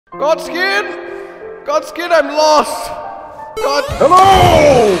Godskin! Godskin, I'm lost! God.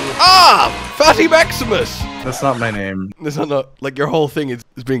 Hello! Ah! Fatty Maximus! That's not my name. That's not, like, your whole thing is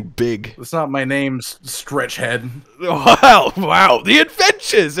being big. That's not my name, Stretch Head. Wow, wow, the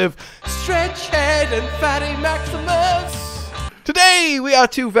adventures of Stretch Head and Fatty Maximus! Today, we are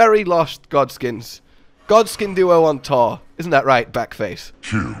two very lost Godskins. Godskin Duo on tour. Isn't that right, Backface?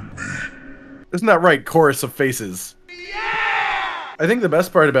 Isn't that right, Chorus of Faces? I think the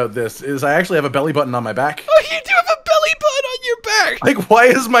best part about this is I actually have a belly button on my back. Oh, you do have a belly button on your back! Like, why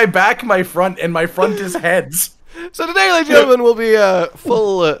is my back my front and my front is heads? So today, ladies and gentlemen, will be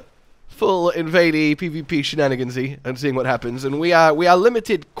full invadey PvP shenanigansy and seeing what happens. And we are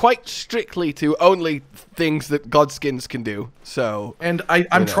limited quite strictly to only things that Godskins can do. So and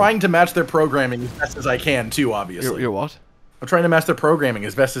I'm trying to match their programming as best as I can too. Obviously, you're what? I'm trying to match their programming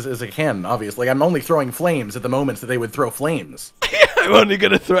as best as I can. Obviously, I'm only throwing flames at the moments that they would throw flames. I'm only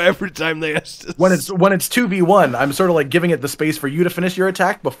gonna throw every time they ask us. When it's 2v1, I'm sort of like giving it the space for you to finish your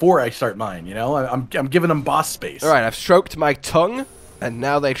attack before I start mine. You know, I'm giving them boss space. All right, I've stroked my tongue, and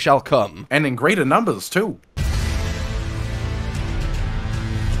now they shall come. And in greater numbers too.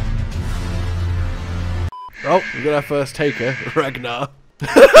 Oh, we got our first taker, Ragnar.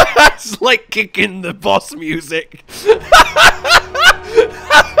 It's like kicking the boss music.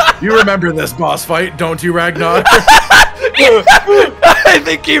 You remember this boss fight, don't you, Ragnar? I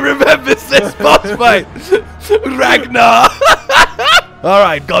think he remembers this boss fight. Ragnar.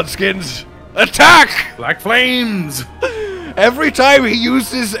 Alright, Godskins. Attack! Black flames! Every time he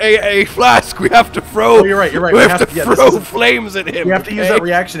uses a flask, we have to throw. Oh, you're right. We have to throw flames at him. We have to use that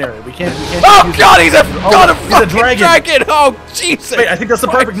reactionary. We can't. Oh God, he's a fucking dragon! Oh Jesus! Wait, I think that's the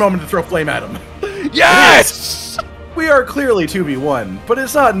perfect moment to throw flame at him. Yes! We are clearly 2v1, but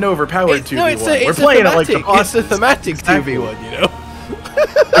it's not an overpowered 2v1. No, We're playing it like the bosses. It's a thematic 2v1, you know.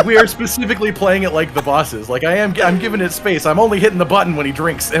 Like, we are specifically playing it like the bosses. Like I'm giving it space. I'm only hitting the button when he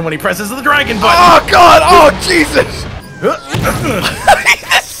drinks and when he presses the dragon button. Oh God! Oh Jesus! The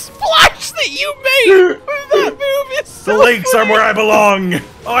splash that you made with that move is so The lakes funny. are where I belong.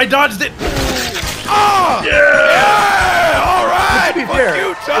 Oh, I dodged it. Oh! Yeah! All right! To be Fuck fair,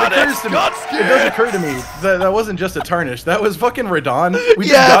 you, Tarnish! it does occur to me that that wasn't just a Tarnish. That was fucking Radon. We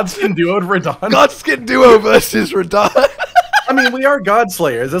did Godskin Duo Radon. Godskin Duo versus Radon. I mean, we are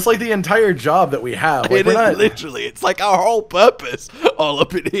Godslayers. That's like the entire job that we have. Like, It is literally. It's like our whole purpose all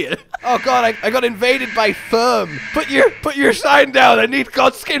up in here. Oh God, I got invaded by Farum. Put your sign down. I need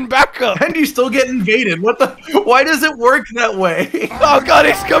Godskin backup. And you still get invaded. What the? Why does it work that way? Oh God,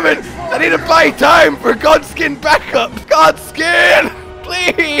 he's coming. I need to buy time for Godskin backup. Godskin,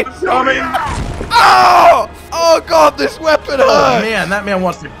 please. Coming. Oh! Oh God, this weapon hurts. Oh man, that man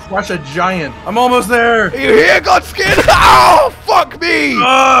wants to crush a giant. I'm almost there. Are you here, Godskin? Oh, fuck me!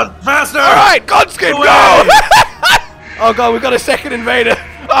 Faster! All right, Godskin, go! Oh God, we got a second invader.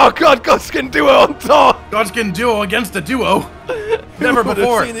 Oh God, Godskin Duo on top. Godskin Duo against a duo. Never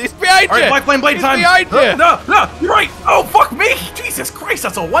before. He's behind you. All right, Black Flame Blade time. Behind you. No, you're right. Oh fuck me! Jesus Christ,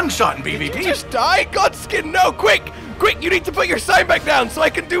 that's a one-shot in PvP. Did you just die, Godskin? No, quick! Quick, you need to put your sign back down so I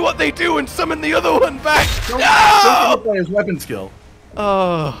can do what they do and summon the other one back. Don't No! play his weapon skill.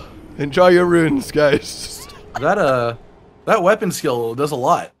 Oh, enjoy your runes, guys. That weapon skill does a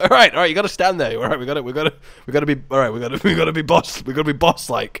lot. All right, you gotta stand there. All right, we gotta be. All right, we gotta be boss. We gotta be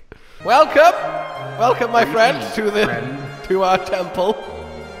boss-like. Welcome, my friend, to our temple.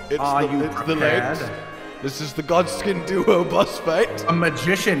 It's the lakes. This is the Godskin Duo boss fight. A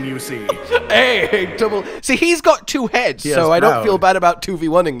magician, you see. Hey, double. See, he's got two heads, He so is I don't proud. feel bad about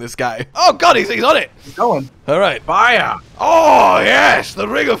 2v1ing this guy. Oh God, he's on it. He's going. All right. Fire! Oh yes, the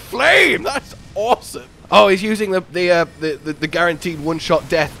Ring of Flame. That's awesome. Oh, he's using the guaranteed one-shot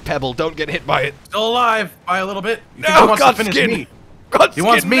death pebble. Don't get hit by it. Still alive by a little bit. You think No, he wants to finish Godskin. me? Godskin, He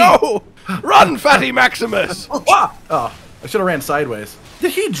wants me. No! Run, Fatty Maximus! Oh, I should have ran sideways.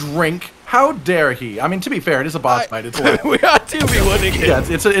 Did he drink? How dare he? I mean, to be fair, it is a boss fight. It's late. We are 2v1ing it. Yeah,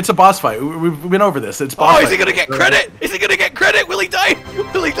 it's a boss fight. We've been over this. It's boss Oh, fight. is he gonna get credit? Is he gonna get credit? Will he die?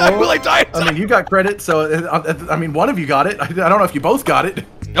 Will he die? Will I die? I mean, you got credit, so I mean, one of you got it. I don't know if you both got it.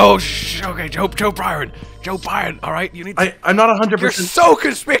 Oh, okay, Joe Byron. All right, you need to... I'm not 100%. You're so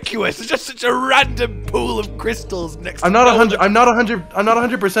conspicuous. It's just such a random pool of crystals next. I'm not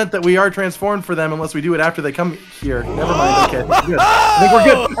 100% that we are transformed for them unless we do it after they come here. Never mind. Okay, good.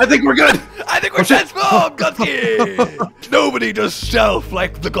 I think we're good. I think we're transformed, Godskin. Nobody does stealth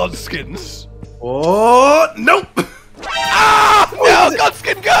like the Godskins. Oh nope. Ah! No,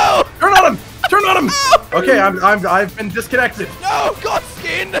 Godskin, go! Turn on him. Turn on him. Okay, I've been disconnected. No,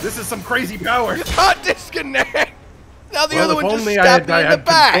 Godskin. This is some crazy power. You can't disconnect. Now the other one just only stabbed me in the had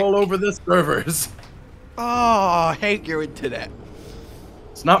back. control over the servers. Oh, I hate your internet.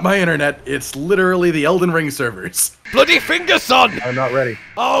 It's not my internet. It's literally the Elden Ring servers. Bloody finger, son! I'm not ready.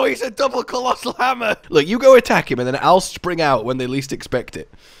 Oh, he's a double colossal hammer. Look, you go attack him, and then I'll spring out when they least expect it.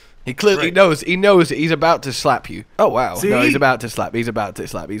 He clearly knows. He knows that he's about to slap you. Oh wow! See? No, he's about to slap. He's about to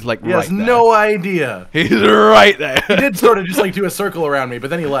slap. He's like He right has there. no idea. He's right there. He did sort of just like do a circle around me,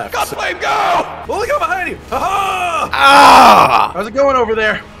 but then he left. God, So. flame, go! Oh, look out behind you! Ha-ha! Ah! How's it going over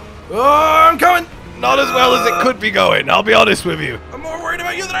there? Oh, I'm coming. Not as well as it could be going. I'll be honest with you. I'm more worried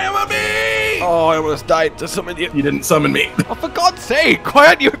about you than I am about me. Oh, I almost died to summon you. You didn't summon me. Oh, for God's sake! Why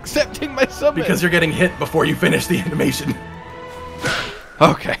aren't you accepting my summon? Because you're getting hit before you finish the animation.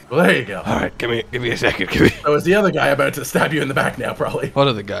 Okay. Well, there you go. All right, give me a second. Give me. So is the other guy about to stab you in the back now, probably? What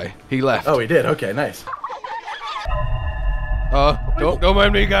other guy? He left. Oh, he did. Okay, nice. Don't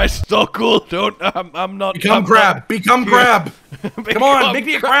mind me, guys. It's all cool. Don't. I'm not. Become crab. Become crab. Come on, make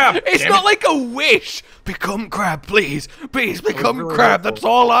me a crab. It's Damn not it. like a wish. Become crab, please. Please become really crab. helpful. That's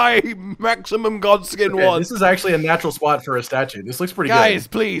all I maximum Godskin Okay, wants. this is actually a natural spot for a statue. This looks pretty Guys,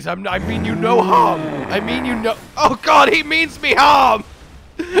 good. please. I mean you no harm. I mean you no. Oh God, he means me harm.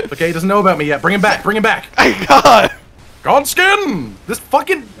 Okay, he doesn't know about me yet. Bring him back. Bring him back. I got. Godskin! This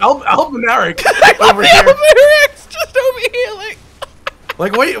fucking Albinaric Over over here. It's just over here, like.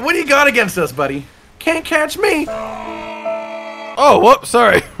 Like, what do you got against us, buddy? Can't catch me. Oh, whoops.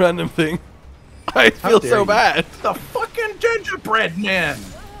 Sorry, random thing. I feel dare so you. bad. The fucking gingerbread man.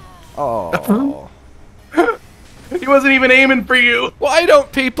 Oh. He wasn't even aiming for you. Why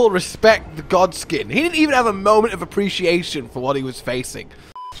don't people respect the Godskin? He didn't even have a moment of appreciation for what he was facing.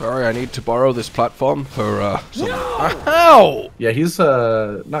 Sorry, I need to borrow this platform for some... Ow! Yeah, he's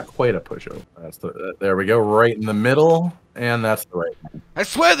not quite a pushover. That's there we go, right in the middle, and that's the right one. I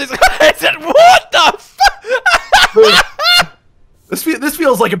swear this... I said, what the fuck? This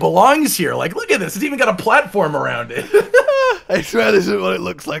feels like it belongs here. Like, look at this. It's even got a platform around it. I swear this is what it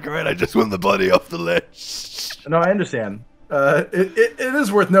looks like, alright? I just want the body off the ledge. No, I understand. It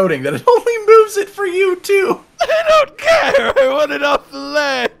is worth noting that it only moves it for you, too. I don't care! I want it off the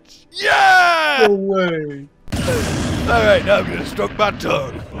ledge! Yeah! No way. Alright, now I'm gonna stroke my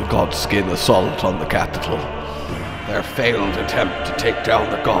tongue. The Godskin assault on the capital. Their failed attempt to take down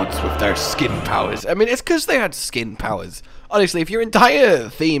the gods with their skin powers. I mean, it's because they had skin powers. Honestly, if your entire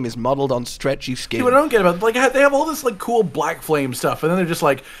theme is modeled on stretchy skin... See, what I don't get about, like, they have all this, like, cool black flame stuff, and then they're just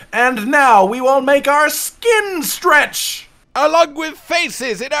like, and now we will make our skin stretch! Along with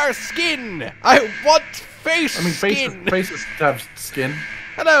faces in our skin! I want face skin! Faces have skin.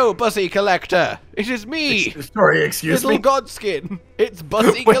 Hello, Bussy Collector. It is me, Sorry, excuse Little me. Godskin. It's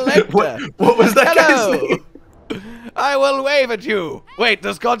Bussy Collector. What was that Hello. guy's name? I will wave at you. Wait,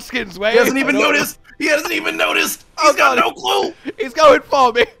 does Godskins wave? He hasn't I even don't know. noticed! He hasn't even noticed! Oh, He's got God. no clue! He's going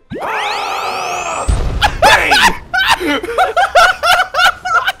for me. Bang!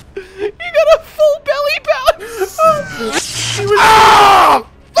 You got a full belly bounce. Ah!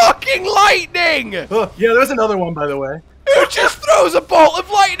 Fucking lightning! Oh, yeah, there's another one, by the way. Who just throws a bolt of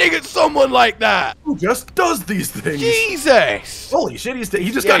lightning at someone like that? Who just does these things? Jesus! Holy shit, he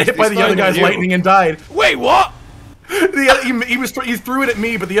just Yeah, got hit by he's the other fine guy's with you. lightning and died. Wait, what? He threw it at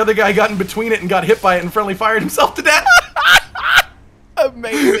me, but the other guy got in between it and got hit by it and friendly fired himself to death.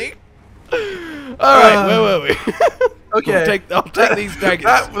 Amazing. All right, where were we? Okay. I'll take these daggers.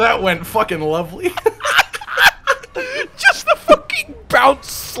 That went fucking lovely. Just the fucking bounce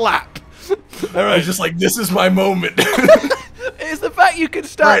slap. All I right. was just like, this is my moment. It's the fact you can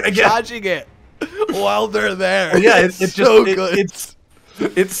start Right, again. charging it while they're there. Yeah, it's so good.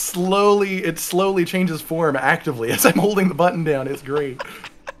 It slowly changes form actively as I'm holding the button down. It's great.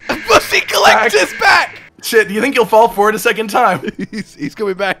 Bussy Collector's back. Shit, do you think you'll fall for it a second time? He's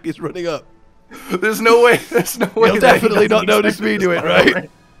coming back. He's running up. There's no way. He'll that definitely he not doesn't notice expect me this do it, one, right?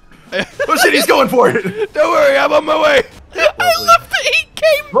 Oh shit, he's going for it. Don't worry, I'm on my way. I love that he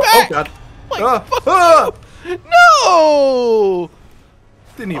came Oh back. god. Like, fuck ah. you. No.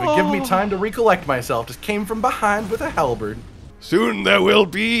 Didn't even give me time to recollect myself. Just came from behind with a halberd. Soon there will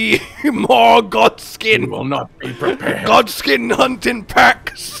be more Godskin. You will not be prepared. Godskin hunting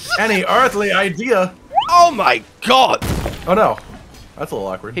packs. Any earthly idea? Oh my god. Oh no. That's a little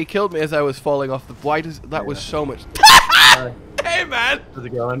awkward. He killed me as I was falling off the... Why does... That was so much... Hey, man. How's it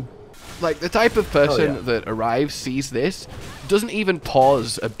going? Like, the type of person yeah. that arrives, sees this, doesn't even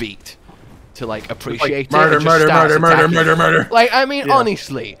pause a beat to like appreciate murder, it. Murder. Like, I mean,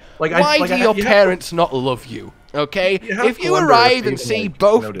 honestly, why do your parents not love you? Okay, if you arrive and see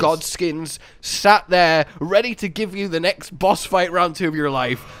both Godskins sat there ready to give you the next boss fight round 2 of your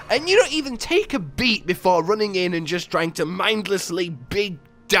life, and you don't even take a beat before running in and just trying to mindlessly big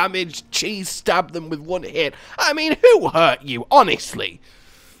damage cheese stab them with 1 hit, I mean, who hurt you, honestly?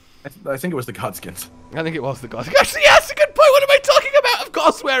 I think it was the Godskins. I think it was the Godskins. Actually, yeah, that's a good point. What am I talking about? Of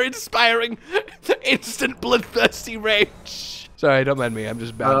course, we're inspiring instant bloodthirsty rage. Sorry, don't mind me. I'm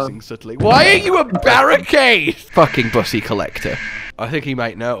just bouncing subtly. Why are you a barricade? Fucking bussy collector. I think he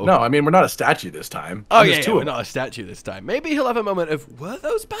might know. No, I mean, we're not a statue this time. Oh, yeah, we're not a statue this time. Maybe he'll have a moment of, were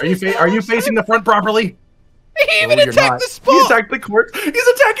those banners? Are you facing the front properly? He even attacked the spot! He attacked the corpse. He's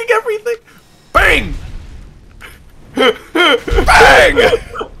attacking everything! Bang! Bang!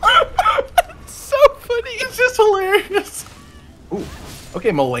 So funny. It's just hilarious. Ooh.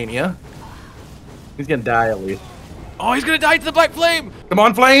 Okay, Melania. He's gonna die at least. Oh, he's gonna die to the black flame! Come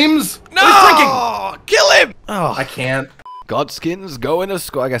on, flames! No! He's Kill him! Oh, I can't. Godskins go into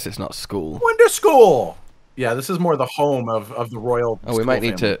school. I guess it's not school. Winter school. Yeah, this is more the home of the royal. Oh, we might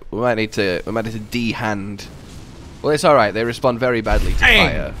need to de-hand. Well, it's all right. They respond very badly to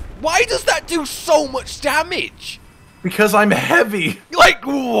fire. Why does that do so much damage? Because I'm heavy. Like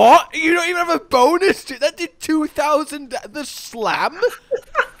what? You don't even have a bonus to that. Did 2,000 the slam?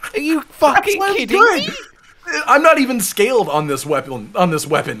 Are you fucking kidding me? I'm not even scaled on this weapon.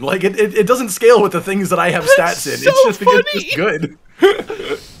 Like it doesn't scale with the things that I have stats in. So it's just good.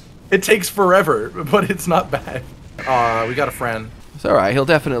 It takes forever, but it's not bad. We got a friend. It's all right. He'll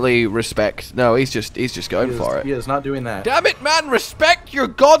definitely respect. No, he's just going for it. He is not doing that. Damn it, man! Respect your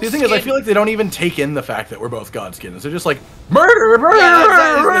Godskin. The thing is, I feel like they don't even take in the fact that we're both Godskins. They're just like murder.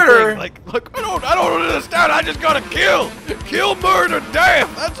 Like, look, I don't understand. I just gotta kill, murder,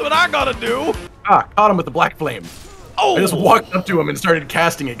 death. That's what I gotta do. Ah, caught him with the black flame. Oh! I just walked up to him and started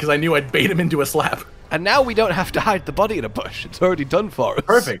casting it because I knew I'd bait him into a slap. And now we don't have to hide the body in a bush. It's already done for us.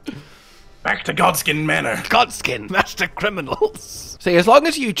 Perfect. Back to Godskin Manor. Godskin, master criminals. See, as long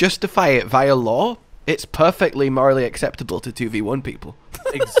as you justify it via law, it's perfectly morally acceptable to 2v1 people.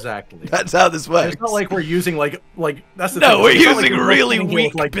 Exactly. That's how this works. It's not like we're using like that's the no, thing. we're using really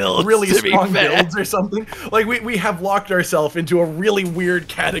weak builds, really to strong be fair. builds or something. Like we have locked ourselves into a really weird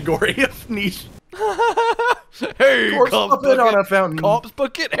category of niche. Hey, corpse bucket on a fountain. Corpse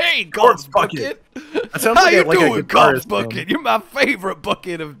bucket. Hey, corpse bucket. That sounds How like you like doing, a corpse bucket? You're my favorite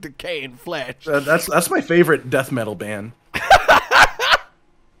bucket of decaying flesh. That's my favorite death metal band.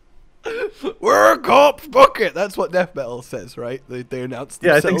 We're a corpse bucket. That's what death metal says, right? They announced.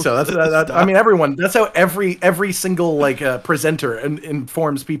 Yeah, I think so. I mean, everyone. That's how every single like presenter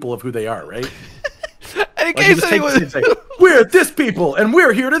informs people of who they are, right? And in case anyone, we're this people, and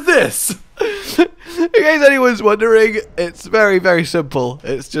we're here to this. In case anyone's wondering, it's very, very simple.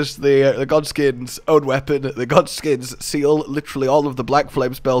 It's just the Godskin's own weapon. The Godskin's seal literally all of the black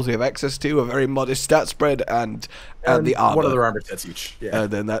flame spells we have access to, a very modest stat spread, and the armor. One of their armor sets each. Yeah.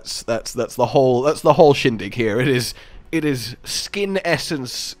 And then that's the whole shindig here. It is Skin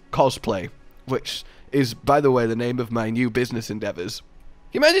Essence cosplay, which is, by the way, the name of my new business endeavors.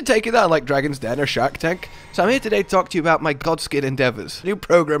 Can you imagine taking that on like Dragon's Den or Shark Tank? So I'm here today to talk to you about my Godskin endeavors. New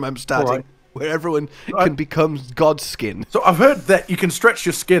program I'm starting where everyone can become Godskin. So I've heard that you can stretch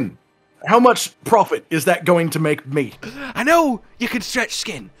your skin. How much profit is that going to make me? I know you can stretch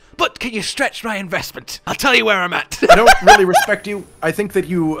skin, but can you stretch my investment? I'll tell you where I'm at. I don't really respect you. I think that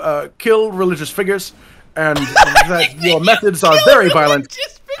you kill religious figures and that your methods are very violent.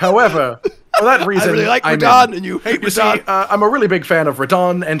 However, for that reason, I really like Radon, and you hate Radon. See, I'm a really big fan of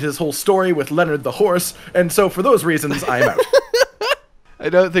Radon and his whole story with Leonard the horse, and so for those reasons, I'm out. I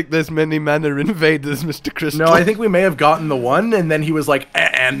don't think there's many Manor invaders, Mr. Crystal. No, I think we may have gotten the one, and then he was like,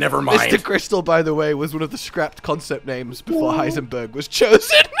 never mind. Mr. Crystal, by the way, was one of the scrapped concept names before Heisenberg was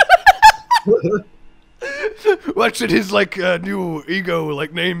chosen. What should his new ego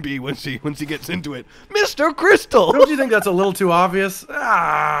name be once he gets into it? Mr. Crystal. Don't you think that's a little too obvious?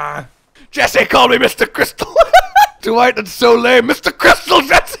 Jesse, call me Mr. Crystal. Dwight, that's so lame. Mr. Crystal,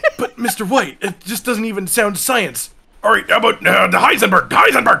 Jesse. But Mr. White, it just doesn't even sound science. All right, how about the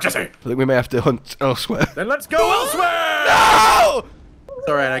Heisenberg, Jesse? I think we may have to hunt elsewhere. Then let's go elsewhere. No! It's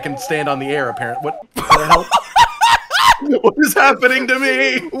all right, I can stand on the air. Apparently, what the hell? What is happening to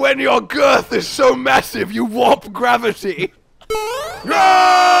me? When your girth is so massive, you warp gravity. No!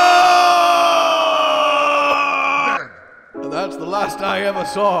 And that's the last I ever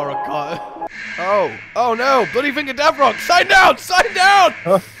saw, Rakata. Oh no, Bloody Finger Davrock, sign down!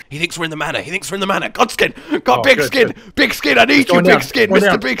 He thinks we're in the manor. He thinks we're in the manor. Godskin! Got Oh, big good, skin! good. Big skin! I need you, big skin!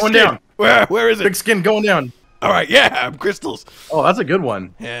 Mr. Big Skin! Down. Where is it? Big skin going down. Alright, yeah, I'm crystals. Oh, that's a good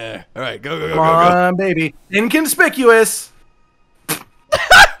one. Yeah. Alright, go. Come on, baby. Inconspicuous.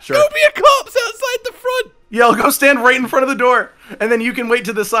 Sure. Go be a corpse outside the front! Yeah, I'll go stand right in front of the door, and then you can wait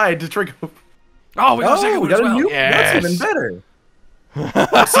to the side to trigger. Oh, we got a second one as well. Noob. Yes. That's even better.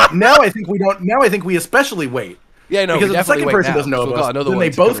 See, now I think we don't. Now I think we especially wait. Yeah, no, because we if the definitely second wait person now, doesn't know so about us, then they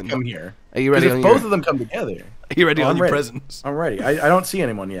both come here. Are you ready Because on if your... both of them come together. Are you ready on your ready. presents? I'm ready. I don't see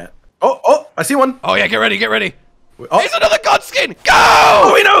anyone yet. Oh, I see one. Oh yeah, get ready. Oh. There's another Godskin! Go!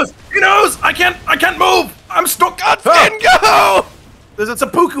 Oh, he knows! I can't move! I'm stuck! Godskin, go! There's a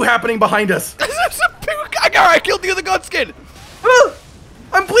seppuku happening behind us. There's a seppuku! I killed the other Godskin!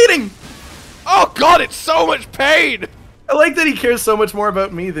 I'm bleeding! Oh god, it's so much pain! I like that he cares so much more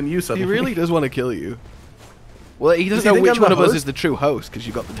about me than you suddenly. He really does want to kill you. Well, he doesn't know which one of us is the true host, because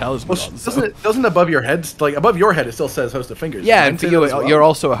you got the talisman on. So. Doesn't above your head, like above your head, it still says host of fingers. Yeah, and for you, you're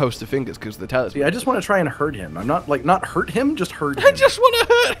also a host of fingers because of the talisman. Yeah, I just want to try and hurt him. I'm not not hurt him, just hurt him. I just want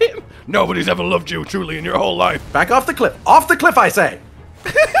to hurt him. Nobody's ever loved you truly in your whole life. Back off the cliff! Off the cliff, I say!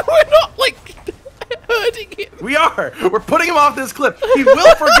 We're not like hurting him. We are. We're putting him off this cliff. He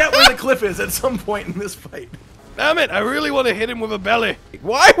will forget where the cliff is at some point in this fight. Damn it! I really want to hit him with a belly.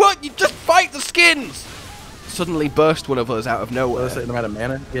 Why won't you just fight the skins? Suddenly burst one of us out of nowhere. No matter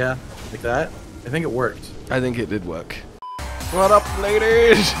mana, yeah, like that. I think it worked. I think it did work. What up,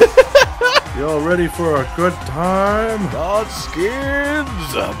 ladies? Y'all ready for a good time?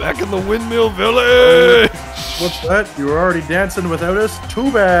 Godskins, back in the Windmill Village. What's that? You were already dancing without us? Too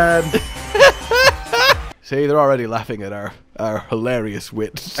bad. See, they're already laughing at our hilarious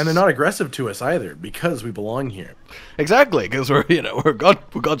wits. And they're not aggressive to us either, because we belong here. Exactly, because we're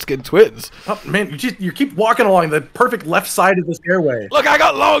Godskin twins. Oh, man, you keep walking along the perfect left side of the stairway. Look, I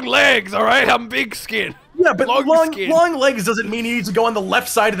got long legs, all right? I'm big skin. Yeah, but long long legs doesn't mean you need to go on the left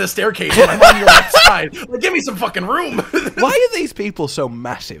side of the staircase when I'm on your left side. Like, give me some fucking room. Why are these people so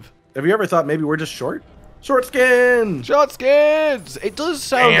massive? Have you ever thought maybe we're just short? Short skin! Short skins! It does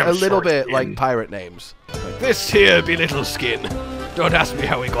sound a little bit like pirate names. Like, this here be little skin. Don't ask me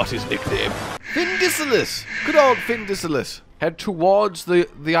how he got his nickname. Findicilis! Good old Findicilis. Head towards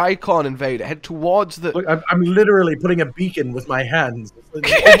the icon invader. Head towards the... Look, I'm literally putting a beacon with my hands.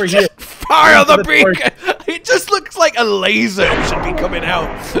 Over here. Fire the beacon! It just looks like a laser should be coming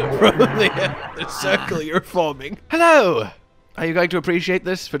out from the circle you're forming. Hello! Are you going to appreciate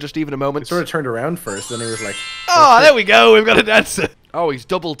this for just even a moment? He sort of turned around first, then he was like... Oh, there we go, we've got a dancer. Oh, he's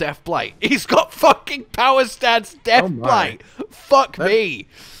double Death Blight. He's got fucking power stats Death Blight. Fuck me.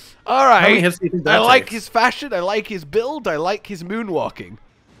 Alright, I like his fashion, I like his build, I like his moonwalking.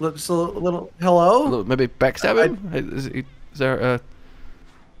 Just a little hello? Maybe backstab him? Is there a...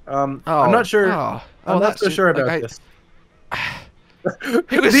 I'm not sure. I'm not so sure about this.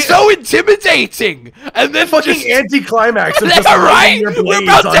 It was so intimidating, and then fucking anticlimax of just right. We're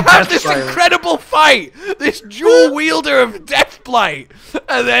about to have this incredible fight, this dual wielder of Death Blight,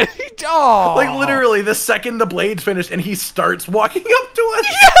 and then like literally the second the blade's finished, and he starts walking up to us.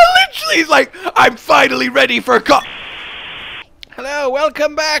 Yeah, literally, he's like, "I'm finally ready for a Hello,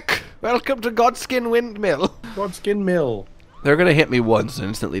 welcome back. Welcome to Godskin Windmill. Godskin Mill. They're gonna hit me once and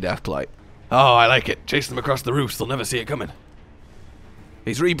instantly Death Blight. Oh, I like it. Chase them across the roofs. They'll never see it coming.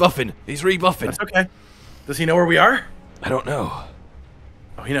 He's rebuffing. He's rebuffing. That's okay. Does he know where we are? I don't know.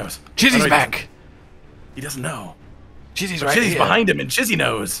 Oh, he knows. Chizzy's back. He doesn't know. Chizzy's right Chizzy's here. behind him, and Chizzy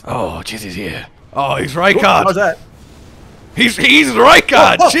knows. Oh, Chizzy's here. Oh, he's Rykard. How's that? He's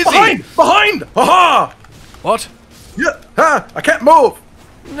Rykard. Chizzy. Behind! Aha! What? Yeah. Ha! I can't move.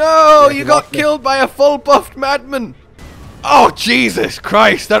 No, you got killed by a full buffed madman. Oh, Jesus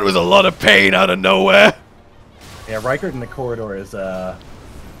Christ! That was a lot of pain out of nowhere. Yeah, Rykard in the corridor is not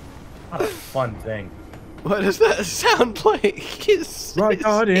a fun thing. What does that sound like?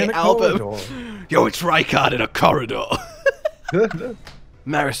 Rykard in a corridor. Yo, it's Rykard in a corridor.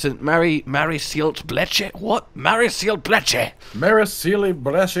 Marisilt Bleche? What? Marisilt Bleche? Marisilt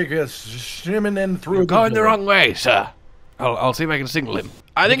Bleche is shimming in through. You're going the wrong way, sir. I'll see if I can signal him.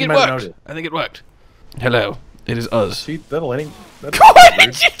 I think it worked. I think it worked. Hello. It is us. See, that'll any. Why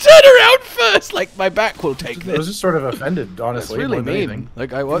did you turn around first? Like, my back will take this. I was just sort of offended, honestly. That's really mean.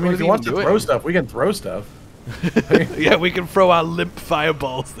 Like, I mean, if he wants to throw stuff, we can throw stuff. Yeah, we can throw our limp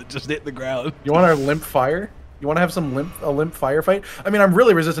fireballs that just hit the ground. You want our limp fire? You want to have some limp firefight? I mean, I'm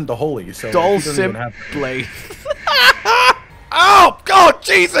really resistant to holy, so... Doll Simp Blade. Oh, God,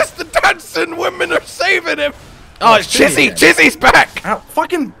 Jesus! The dancing women are saving him! Oh, it's Chizzy! Chizzy's back! Ow,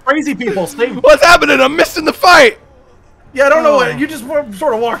 fucking crazy people, save me! What's happening? I'm missing the fight! Yeah, I don't know what. You just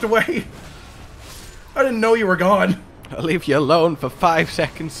sort of walked away. I didn't know you were gone. I'll leave you alone for 5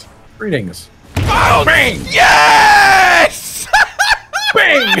 seconds. Greetings. Oh, bang! Yes!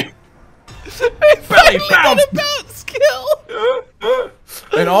 Bang! Belly bounce kill!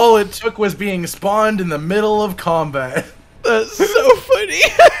 And all it took was being spawned in the middle of combat. That's so funny.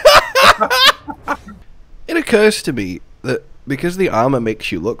 It occurs to me that because the armor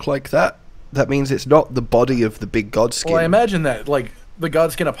makes you look like that, that means it's not the body of the big godskin. Well, I imagine that, like, the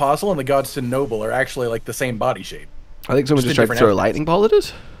Godskin Apostle and the Godskin Noble are actually, like, the same body shape. I think someone just tried to throw a lightning bolt at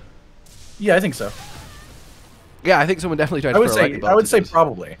us. Yeah, I think so. Yeah, I think someone definitely tried to throw a lightning bolt. I would say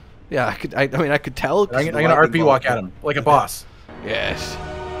probably. Yeah, I mean, I could tell. I'm gonna RP walk at him like a boss. Yes.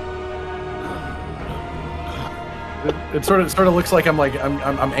 It sort of looks like I'm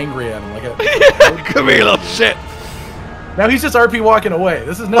angry at him. Like come here, little shit. Now he's just RP walking away.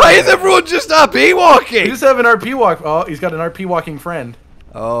 This is no. Why is everyone just RP walking? You just have an RP walk. Oh, he's got an RP walking friend.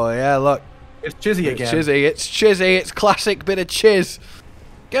 Oh yeah, look. It's Chizzy again. It's Chizzy. It's classic bit of chiz.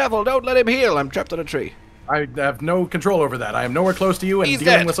 Careful, don't let him heal. I'm trapped on a tree. I have no control over that. I am nowhere close to you and He's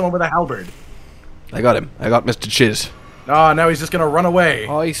dealing dead. with someone with a halberd. I got him. I got Mr. Chiz. Oh, now he's just gonna run away.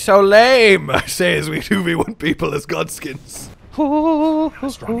 Oh, he's so lame. I say as we 2v1 people as godskins. How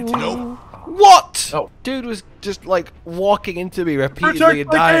strong it's no. What? Oh. Dude was just like walking into me repeatedly and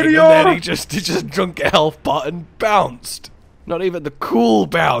Protect dying, and KDR! then he just drunk a health pot and bounced. Not even the cool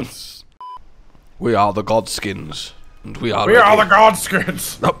bounce. We are the godskins, and we are the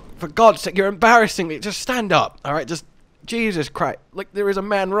Godskins. Oh, for God's sake, you're embarrassing me. Just stand up. All right, just Jesus Christ. Like there is a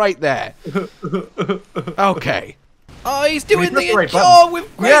man right there. Okay. Oh, he's doing the endure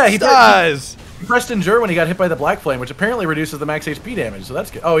with great stars. He pressed endure when he got hit by the black flame, which apparently reduces the max HP damage, so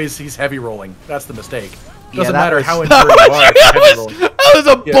that's good. Oh, he's heavy rolling. That's the mistake. Doesn't matter how endure you are. That was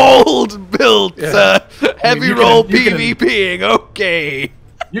a bold build, sir. Heavy roll PvPing. Okay.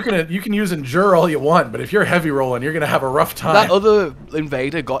 You can use endure all you want, but if you're heavy rolling, you're gonna have a rough time. That other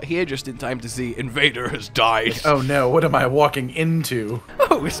invader got here just in time to see invader has died. Oh no! What am I walking into?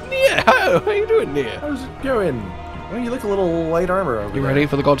 Oh, it's Nia. How are you doing, Nia? How's it going? Well, you look a little light armor over You there. ready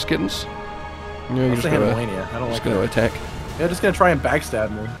for the godskins? No, you're just gonna I don't like gonna attack. Yeah, just gonna try and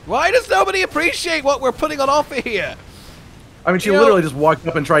backstab me. Why does nobody appreciate what we're putting on offer here? I mean, she literally just walked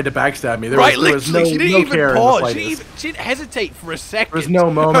up and tried to backstab me. There was no, she didn't no even care pause. in the She didn't hesitate for a second. There was no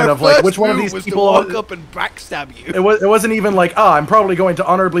moment of like, which one of these people was to walk up and backstab you. It wasn't even like, I'm probably going to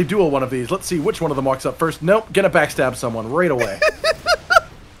honorably duel one of these. Let's see which one of them walks up first. Nope, gonna backstab someone right away.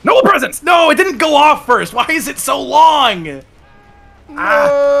 No presents! No, it didn't go off first. Why is it so long? No!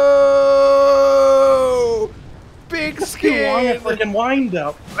 Big skin! Freaking wind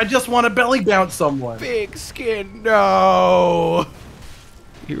up. I just want to belly bounce someone. Big skin, no!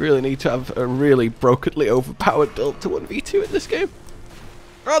 You really need to have a really brokenly overpowered build to 1v2 in this game.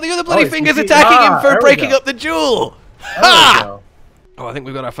 Oh, the other bloody finger's attacking him for breaking up the duel! Ha! Oh, I think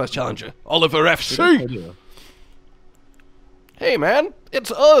we've got our first challenger. Oliver FC! Hey man,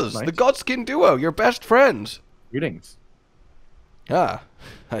 it's us, the Godskin Duo, your best friends. Greetings. Ah,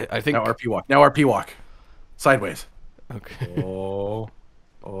 I think... Now RP walk. Now RP walk. Sideways. Okay. Oh,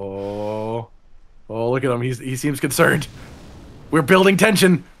 look at him. He seems concerned. We're building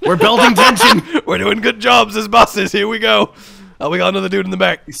tension. We're building tension. We're doing good jobs as bosses. Here we go. Oh, we got another dude in the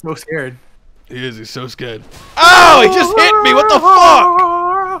back. He's so scared. He is. He's so scared. Oh, he just hit me. What the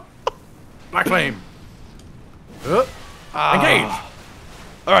fuck? Black flame. Engage.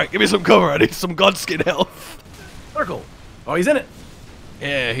 All right, give me some cover. I need some Godskin health. Circle. Oh, he's in it.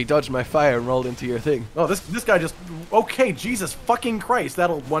 Yeah, he dodged my fire and rolled into your thing. Oh, this guy just... Okay, Jesus fucking Christ.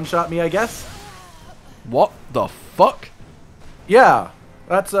 That'll one-shot me, I guess. What the fuck? Yeah.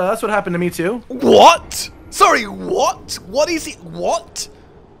 That's what happened to me, too. What? Sorry, what? What is it? What?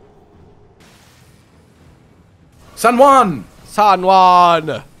 Sanwan!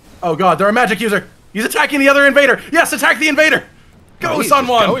 Sanwan! Oh, God, they're a magic user. He's attacking the other invader. Yes, attack the invader. Go,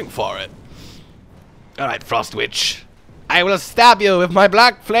 Sanwan! Going for it. All right, Frost Witch. I will stab you with my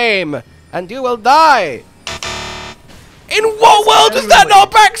black flame, and you will die. In what world is that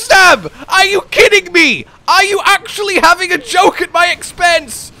not backstab? Are you kidding me? Are you actually having a joke at my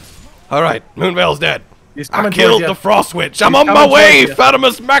expense? All right, Moonvale's dead. I killed the Frost Witch. I'm on my way, Farum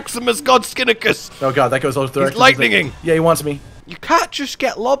Maximus Godskinicus. Oh god, that goes those directions. He's lightninging. Yeah, he wants me. You can't just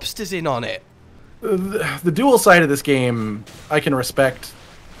get lobsters in on it. The dual side of this game, I can respect.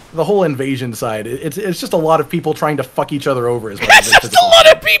 The whole invasion side, it's just a lot of people trying to fuck each other over. It's just a lot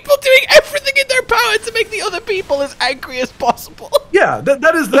of people doing everything in their power to make the other people as angry as possible. Yeah,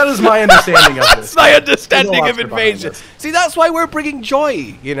 that is my understanding of this. That's my understanding of invasion. See, that's why we're bringing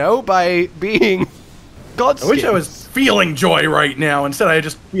joy, you know, by being godskin. I wish I was feeling joy right now. Instead, I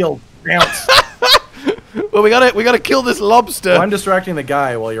just feel bounce. Well, we gotta kill this lobster. Well, I'm distracting the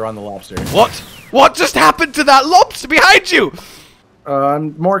guy while you're on the lobster. What? What just happened to that lobster behind you?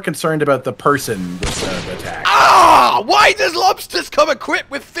 I'm more concerned about the person with the attack. Ah! Why does lobsters come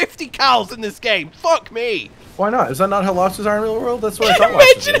equipped with 50 cals in this game? Fuck me. Why not? Is that not how lobsters are in the real world? That's what I thought.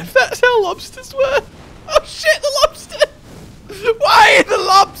 Imagine if that's how lobsters were. Oh shit, the lobster! Why the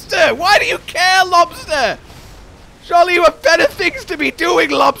lobster? Why do you care, lobster? Surely you have better things to be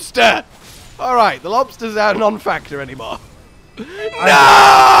doing, lobster. All right, the lobsters are non-factor anymore. No!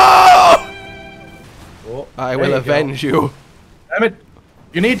 Well, I will avenge you. Damn it!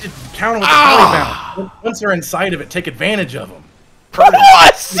 You need to counter with the polybound. Once they're inside of it, take advantage of them.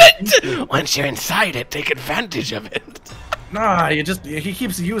 What's it? Once you're inside it, take advantage of it. Nah, he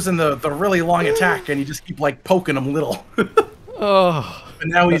keeps using the really long attack, and you just keep like poking him little. Oh. And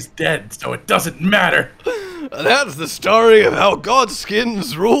now he's dead, so it doesn't matter. That's the story of how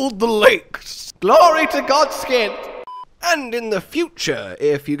Godskins ruled the lakes. Glory to Godskin! And in the future,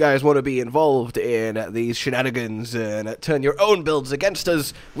 if you guys want to be involved in these shenanigans and turn your own builds against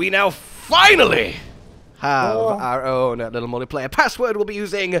us, we now finally have our own little multiplayer password. We'll be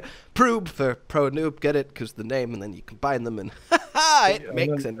using Proob for Pro Noob, get it? Because the name, and then you combine them, and it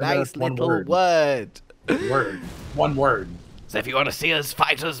makes a nice little word. One word. So if you want to see us,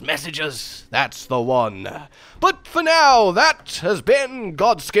 fight us, message us, that's the one. But for now, that has been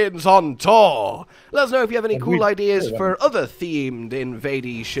Godskins on Tour. Let us know if you have any cool ideas for other themed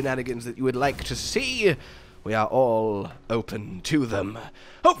invadey shenanigans that you would like to see. We are all open to them.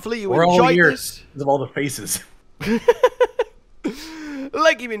 Hopefully you enjoyed this. Of all the faces.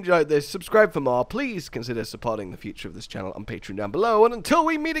 Like you've enjoyed this, subscribe for more. Please consider supporting the future of this channel on Patreon down below. And until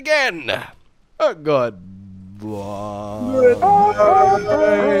we meet again, goodbye.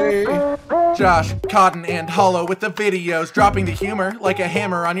 Josh, Cotton, and Hollow with the videos, dropping the humor like a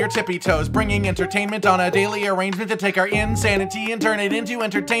hammer on your tippy toes, bringing entertainment on a daily arrangement to take our insanity and turn it into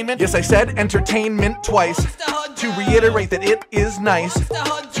entertainment. Yes, I said entertainment twice, to reiterate that it is nice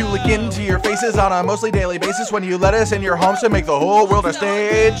to look into your faces on a mostly daily basis when you let us in your homes to make the whole world a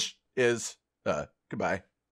stage. Goodbye.